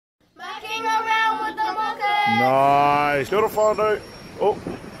Nice. Kia ora whānau. Oh,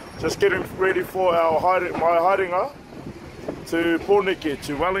 just getting ready for our my haringa to Pornike,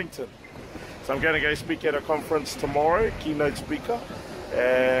 to Wellington. So I'm going to go speak at a conference tomorrow, keynote speaker.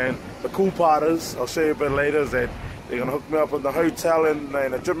 And the cool part is, I'll show you a bit later, is that they're going to hook me up in the hotel and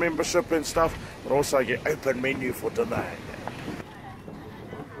a gym membership and stuff, but also I get open menu for dinner.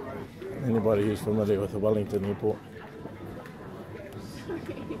 Anybody who's familiar with the Wellington airport?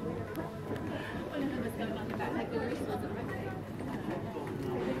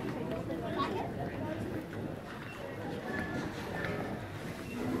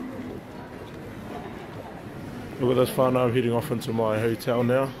 Look at this whānau, I'm heading off into my hotel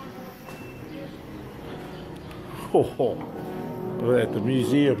now. Oh, look at that, the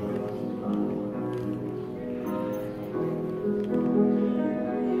museum.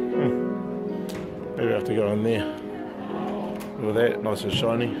 Maybe I have to go in there. Look at that, nice and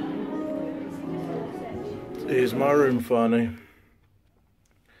shiny. There's my room, whānau.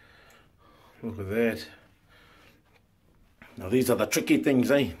 Look at that. Now these are the tricky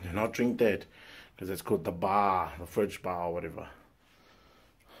things, eh? Do not drink that. Because it's called the bar, the fridge bar or whatever.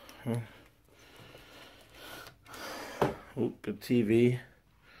 Oh, good TV.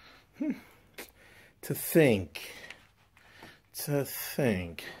 To think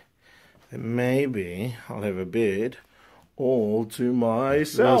that maybe I'll have a bed all to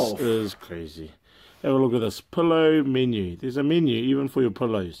myself. This is crazy. Have a look at this pillow menu. There's a menu even for your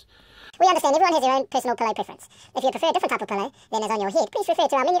pillows. We understand everyone has their own personal pillow preference. If you prefer a different type of pillow than is on your head, please refer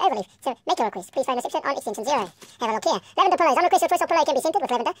to our menu overleaf. So make your request. Please phone reception on extension 0. Have a look here. Lavender pillows. On request, your choice of pillow can be scented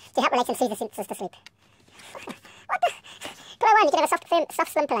with lavender to help relax and soothe the senses to sleep. What the? Pillow 1, you can have a soft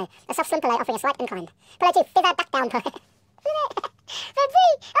slim pillow. A soft slim pillow offering a slight incline. Pillow 2, feather duck down pillow. Pillow 3,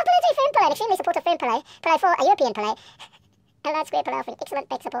 firm pillow. An extremely supportive firm pillow. Pillow 4, a European pillow. A large square pillow offering excellent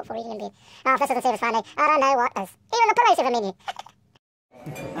back support for reading in bed. Oh, if this is a service, finally, I don't know what is. Even the pillows have a menu.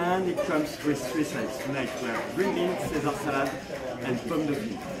 And it comes with 3 sides tonight. We have green beans, Caesar salad, and pomme de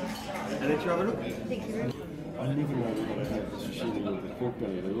vin. And let you have a look. Thank you. I never know we're going to have the sashimi with the pork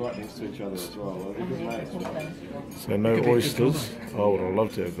belly. They're right next to each other as well. They're good mates. So no oysters. I would have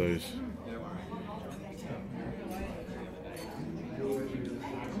loved to have those.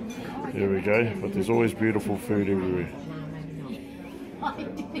 There we go. But there's always beautiful food everywhere.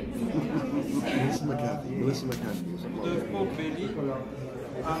 Melissa McCarthy. The pork belly,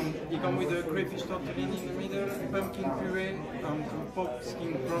 you come with the crayfish tortellini in the middle, pumpkin puree, pork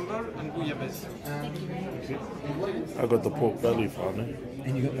skin crumble, and bouillabaisse. I got the pork belly, whānau.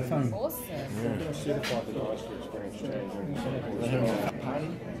 And you got the phone. Certified that the ice cream experience change.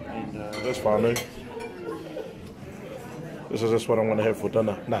 That's whānau. This is just what I'm going to have for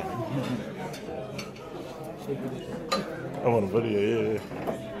dinner. Nah. I want a video, yeah.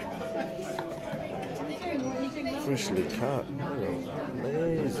 Freshly cut.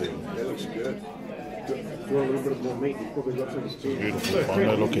 Amazing. That looks good. Do you want a little bit more meat? You probably got some stew. Beautiful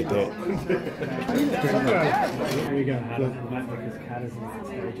whānau, look at that. There you go, because cat is in the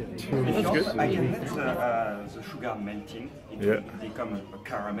stage. That's good. I can let the sugar melting. It will become a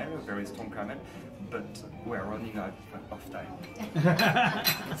caramel, a very strong caramel, but we're running out of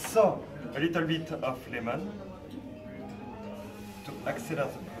time. So, a little bit of lemon to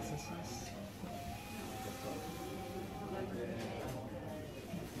accelerate the processes.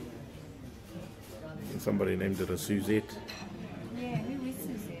 Somebody named it a Suzette. Yeah, who is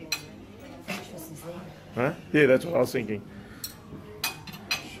Suzette? Suzette. Huh? Yeah, that's what I was thinking.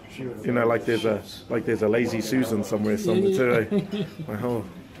 You know, like there's a lazy Susan somewhere too. Eh? Wow.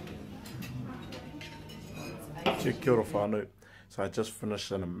 Kia ora whānau. So I just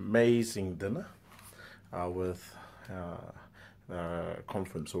finished an amazing dinner with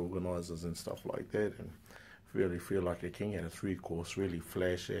conference organisers and stuff like that, and really feel like a king. Had a 3-course, really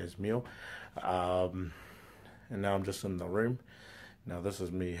flash-ass meal. And now I'm just in the room. Now this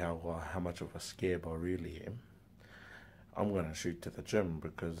is me, how much of a scab I really am. I'm going to shoot to the gym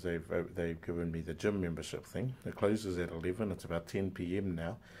because they've given me the gym membership thing. It closes at 11. It's about 10 PM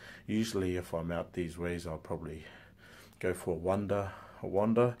now. Usually if I'm out these ways, I'll probably go for a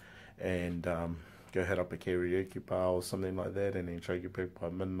wander and go head up a karaoke bar or something like that, and then try to get back by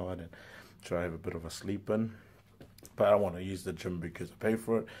midnight and try to have a bit of a sleep in. But I want to use the gym because I pay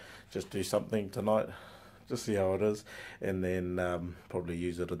for it. Just do something tonight, just see how it is, and then probably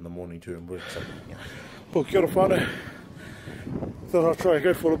use it in the morning too and work something. Well, kia ora whānau. Thought I'd try and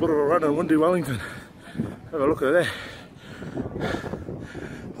go for a bit of a run in windy Wellington. Have a look at that.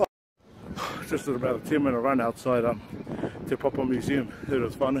 Just at about a 10-minute run outside Te Papa Museum. There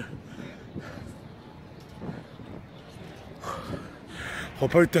was whānau.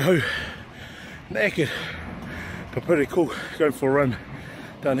 Hop out the hou, naked, But pretty cool going for a run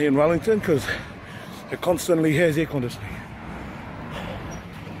down here in Wellington because it constantly has air conditioning.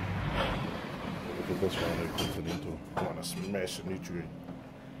 Look at this one, Continental. Trying to smash a nutrient.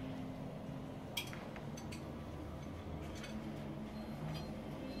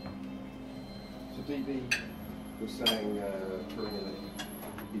 So DB was saying during that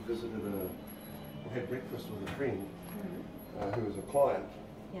he visited or had breakfast with a friend who was a client.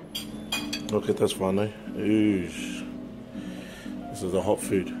 Yeah. Look at this whānau. Oosh. This is a hot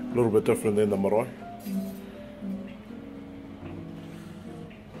food. A little bit different than the marae.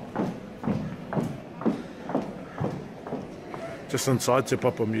 Just inside Te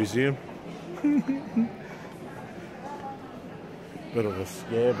Papa Museum. Bit of a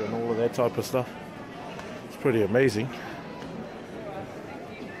scab and all of that type of stuff. It's pretty amazing.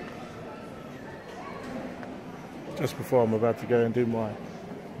 Just before I'm about to go and do my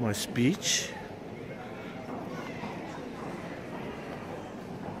speech.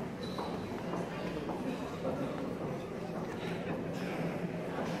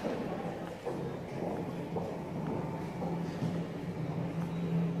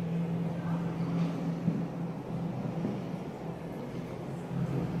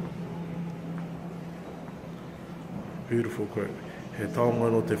 Beautiful quote. He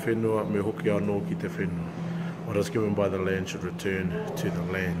taonga no te whenua me hoki anō ki te whenua. What is given by the land should return to the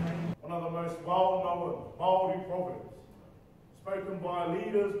land. One of the most well-known Māori proverbs, spoken by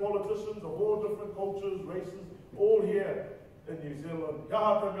leaders, politicians of all different cultures, races, all here in New Zealand.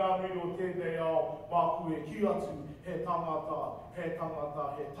 Kia te ngā nui o tēnei ao, māku e ki atu, he tangata, he tangata,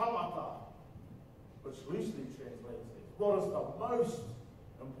 he tangata. Which loosely translates as, what is the most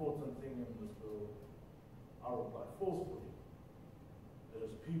important thing in this world? I reply forcefully. It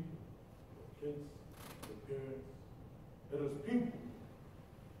is people, the kids, the parents. It is people,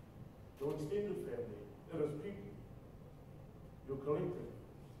 your extended family. It is people, your collective.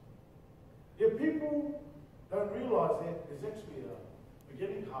 If people don't realise that, there's actually a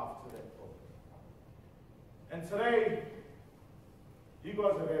beginning half to that problem. And today, you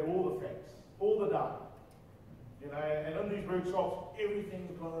guys have had all the facts, all the data. You know, and in these workshops,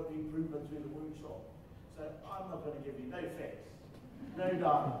 everything's going to be proven through the workshop. So I'm not going to give you no facts, no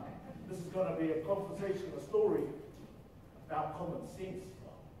data. This is going to be a conversation, a story about common sense.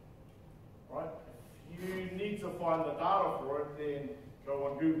 Right? If you need to find the data for it, then go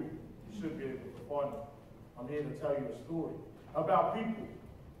on Google. You should be able to find it. I'm here to tell you a story about people.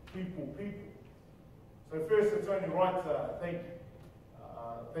 So first, it's only right to thank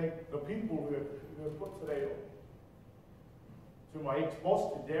the people who have put today on. To my ex-boss,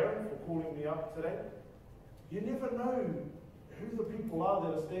 to Darren, for calling me up today. You never know who the people are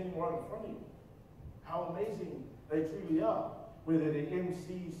that are standing right in front of you. How amazing they truly are, whether they're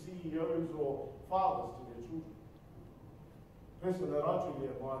MCs, CEOs, or fathers to their children. The person that I truly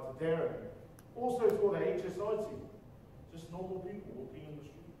admire, to Darren, also for the HSI team, just normal people walking in the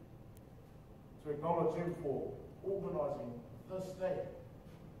street. To acknowledge him for organising this day.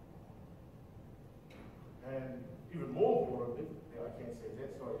 And even more importantly, I can't say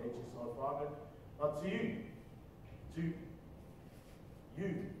that, sorry, HSI father, but to you,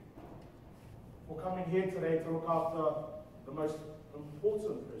 for coming here today to look after the most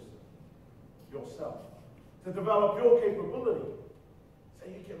important person, yourself, to develop your capability so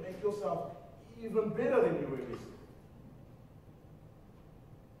you can make yourself even better than you were yesterday.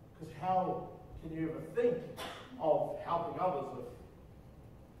 Because how can you ever think of helping others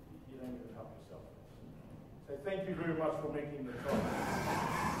if you don't even help yourself? So thank you very much for making the time.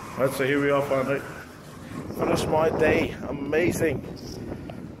 Right, so here we are finally. Finished my day, amazing.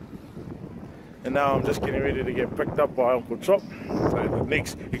 And now I'm just getting ready to get picked up by Uncle Chop. So the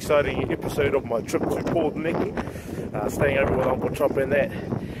next exciting episode of my trip to Port Neki, staying over with Uncle Chop and that,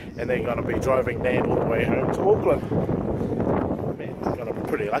 and then going to be driving Nan all the way home to Auckland. Man, I'm going to be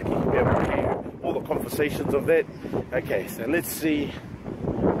pretty lucky to be able to hear all the conversations of that. Okay, so let's see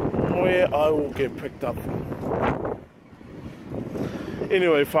where I will get picked up from.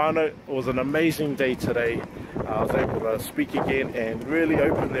 Anyway, whānau, it was an amazing day today. I was able to speak again and really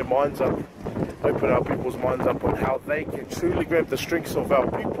open their minds up, open our people's minds up on how they can truly grab the strengths of our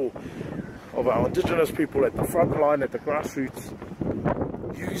people, of our Indigenous people at the front line, at the grassroots,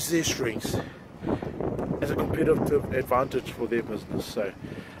 use their strengths as a competitive advantage for their business. So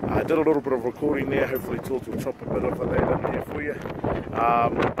I did a little bit of recording there, hopefully Tools will chop a bit of that in there for you.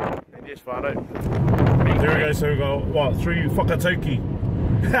 And yes, whānau. There we go, so we got, what, 3 whakatauki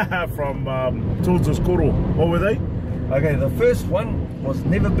from Tools' koro. What were they? Okay, the first one was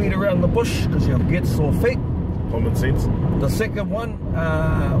never beat around the bush because you'll get sore feet. Common sense. The second one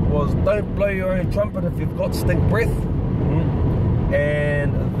was don't blow your own trumpet if you've got stink breath.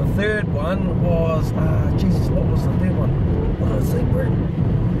 And the third one was, Jesus, what was the third one? What did I say, bro?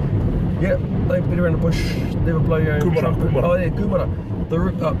 Yeah, don't beat around the bush, never blow your own trumpet. Kumara. Oh yeah, kumara.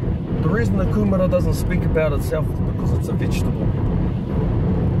 The reason the kumara doesn't speak about itself is because it's a vegetable.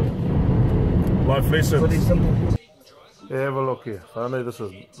 Life lessons. Pretty simple. Yeah, have a look here. I know this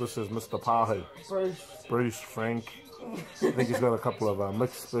is Mr. Pahu. Bruce, Frank. I think he's got a couple of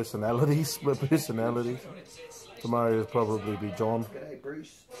mixed personalities, split personalities. Tomorrow will probably be John. Hey,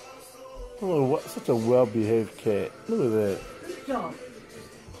 Bruce. Oh, what such a well-behaved cat. Look at that.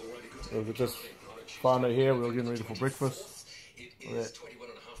 We're just whānau here, we're getting ready for breakfast.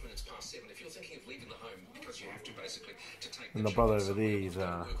 And the brother over there,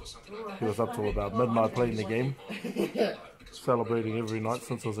 he was up till about midnight playing the game. Celebrating every night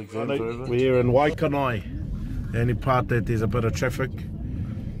since his exams are over. We're here in Wellington. The only part that there's a bit of traffic.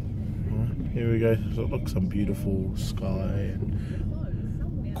 Here we go. So look, some beautiful sky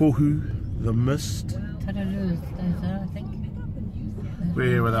and kohu, the mist. We're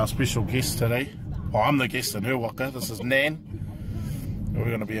here with our special guest today. Oh, I'm the guest in her waka. This is Nan. And we're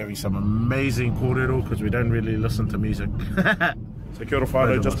going to be having some amazing kōrero because we don't really listen to music. So kia ora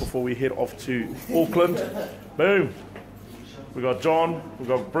whānau, just before we head off to Auckland. Boom! We got John, we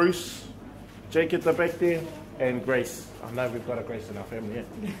got Bruce, Jake at the back there, and Grace. I know we've got a Grace in our family, yeah.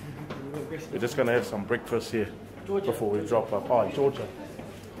 We're just going to have some breakfast here before we drop up. Oh, Georgia.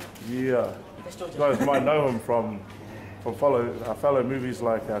 Yeah. You guys might know him from fellow movies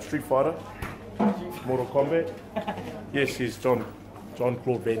like Street Fighter, Mortal Kombat. Yes, he's John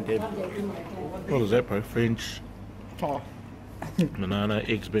Claude Van Damme. What is that, bro? French. Banana,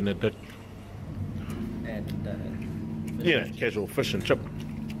 eggs Benedict. And yeah, casual fish and chip.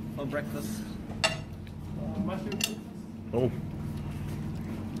 for breakfast. Oh.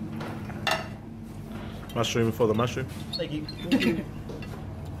 Mushroom for the mushroom. Thank you.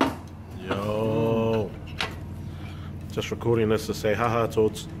 Yo. Just recording this to say haha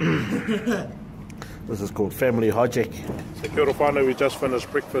toads. This is called Family Hijack. So kia ora whānau, we just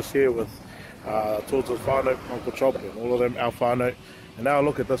finished breakfast here with toads of whānau, Uncle Chop and all of them, our whānau. And now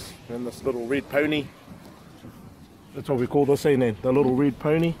look at this, and this little red pony. That's what we call this, ain't it? The little red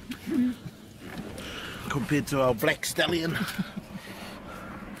pony. Compared to our black stallion.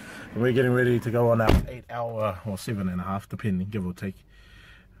 And we're getting ready to go on our 8-hour or 7.5, depending, give or take.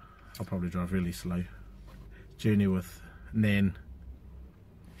 I'll probably drive really slow. Journey with Nan.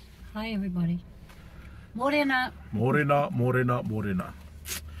 Hi everybody. Morena. Morena, morena, morena.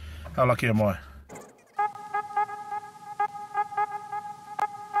 How lucky am I?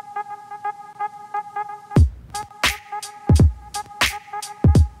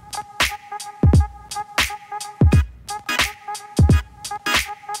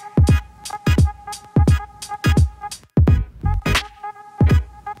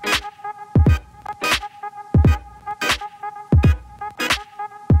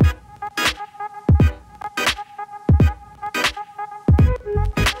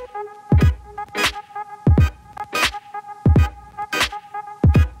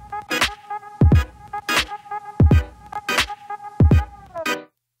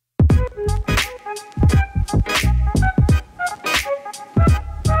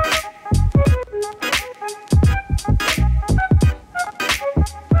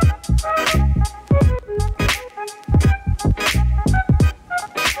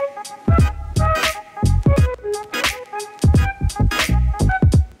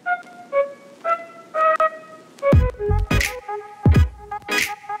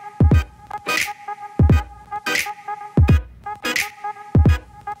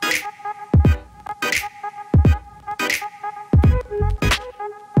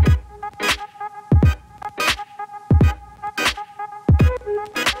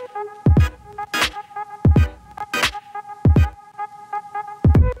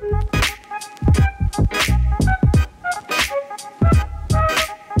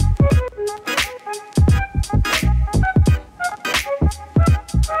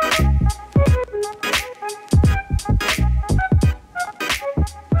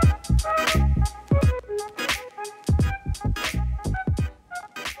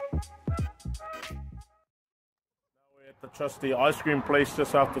 The trusty ice cream place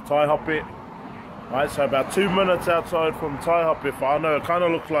just after Taihope. Right, so about 2 minutes outside from Taihope whānau. It kind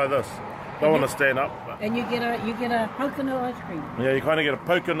of looks like this. Don't want to stand up. And you get a coconut ice cream. Yeah, you kind of get a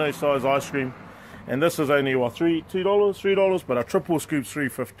Pocono size ice cream. And this is only, what, $3? But a triple scoop's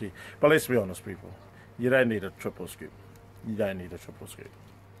 $3.50. But let's be honest, people. You don't need a triple scoop. You don't need a triple scoop.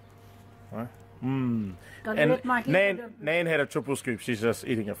 Right? And Nan had a triple scoop, she's just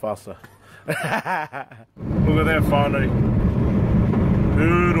eating it faster. Look at that whānau.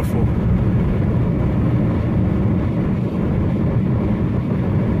 Beautiful.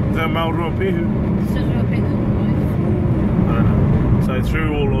 Is that Maurua Pehu? So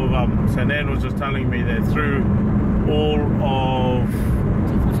through all of, so Nan was just telling me that through all of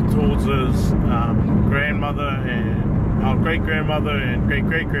George's grandmother and our great-grandmother and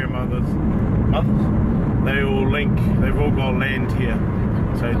great-great-grandmother's mothers, they all link, they've all got land here.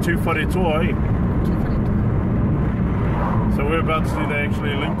 So two whare toa, eh? So whereabouts do they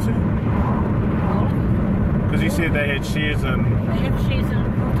actually link to? Because you said they had shares in... They have shares in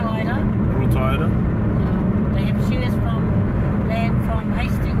Rotaira. They have shares from land from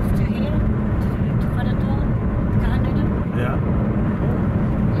Hastings to here, to Whanatoa, Kahanura. Yeah.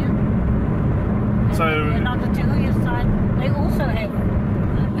 Yeah. So... And on the Te Huia side, they also have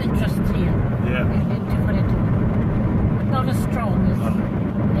interests here. Yeah. To Whanatoa. But not as strong as a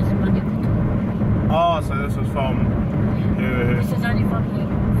Maniputu. Oh, so this was from... Yeah. This is only from her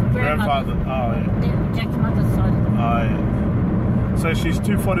grandfather. Oh, yeah. Jack's mother's side of the family. Oh, yeah. So she's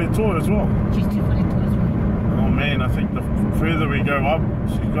two whare toa as well? She's two whare toa as well. Oh man, I think the further we go up,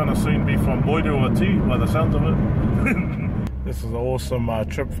 she's gonna soon be from Moirua too, by the sound of it. This is an awesome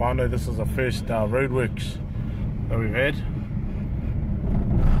trip, whānau. This is the first roadworks that we've had.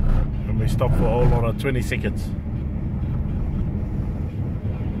 And we stopped for a whole lot of 20 seconds.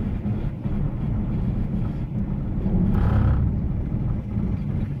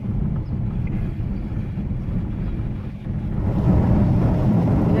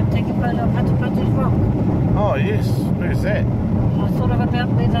 Oh yes, where's that? Sort of about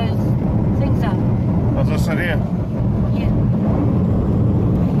where those things are. Oh, this it here? Yeah.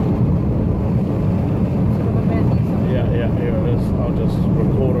 Sort of about here. Yeah, here it is. I'll just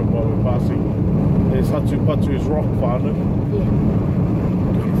record it while we're passing. There's Hatu Patu's rock, whānau. Yeah.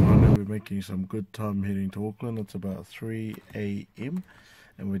 We're making some good time heading to Auckland. It's about 3 AM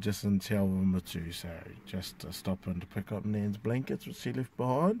and we're just in Te Awamutu, so just stopping to pick up Nan's blankets which she left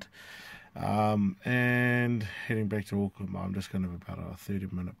behind. And heading back to Auckland. I'm just going to have about a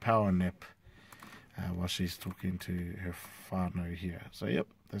 30-minute power nap while she's talking to her whānau here. So yep,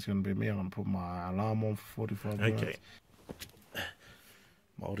 that's going to be me. I'm going to put my alarm on for 45 minutes. Okay.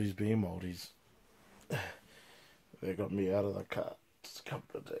 Māoris being Māoris. They got me out of the car. Just come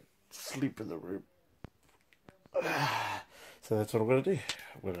to sleep in the room. So that's what I'm going to do.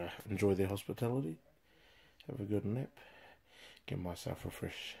 I'm going to enjoy their hospitality, have a good nap, get myself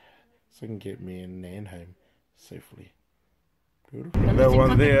refreshed, so I can get me and Nan home safely. Beautiful. And that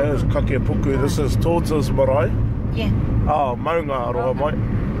one there is Kakepuku. This is Torta's marae. Yeah. Oh, maunga aroha mai.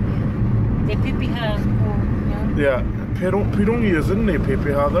 Yeah. They're pepeha. Yeah. Pirungi is in there,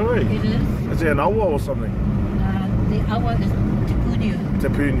 pepeha though, eh? It is. Is there an awa or something? The awa is Te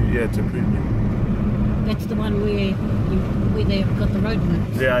Puniu. Yeah, Te Puniu. That's the one where they've got the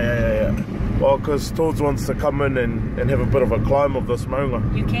roadworks. Yeah. Well, because Torts wants to come in and have a bit of a climb of this maunga.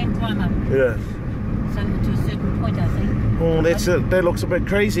 You can climb up. Yeah. So to a certain point, I think. Oh, that's it. That looks a bit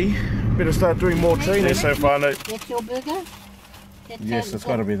crazy. Better start doing more training so far. That's your burger? Yes, it's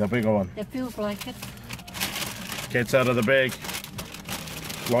got to be the bigger one. That feels like it. Cat's out of the bag.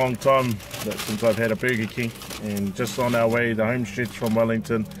 Long time since I've had a Burger King, and just on our way the home stretch from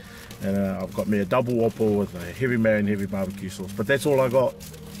Wellington, and I've got me a double whopper with a heavy mayo and heavy barbecue sauce, but that's all I got.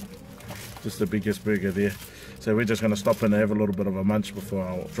 Just the biggest burger there. So we're just going to stop and have a little bit of a munch before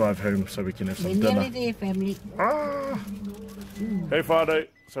I'll drive home so we can have some dinner. We're nearly there, family. Hey whānau,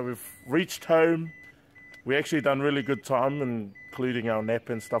 so we've reached home. We actually done really good time, including our nap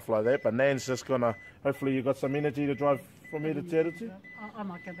and stuff like that, but Nan's just going to, hopefully you got some energy to drive from here to Te Ariti? I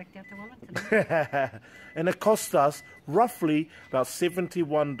might go back down to Wellington. And it cost us roughly about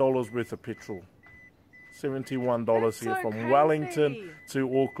 $71 worth of petrol. $71 here from crazy. Wellington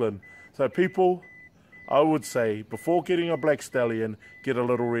to Auckland. So people, I would say, before getting a black stallion, get a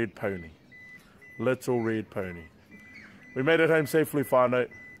little red pony. Little red pony. We made it home safely, whānau.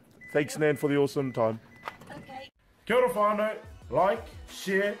 Thanks, Nan, for the awesome time. Okay. Kia ora, whānau. Like,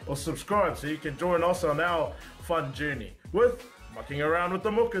 share, or subscribe so you can join us on our fun journey with Mucking Around with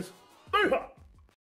the Mokas. Uha!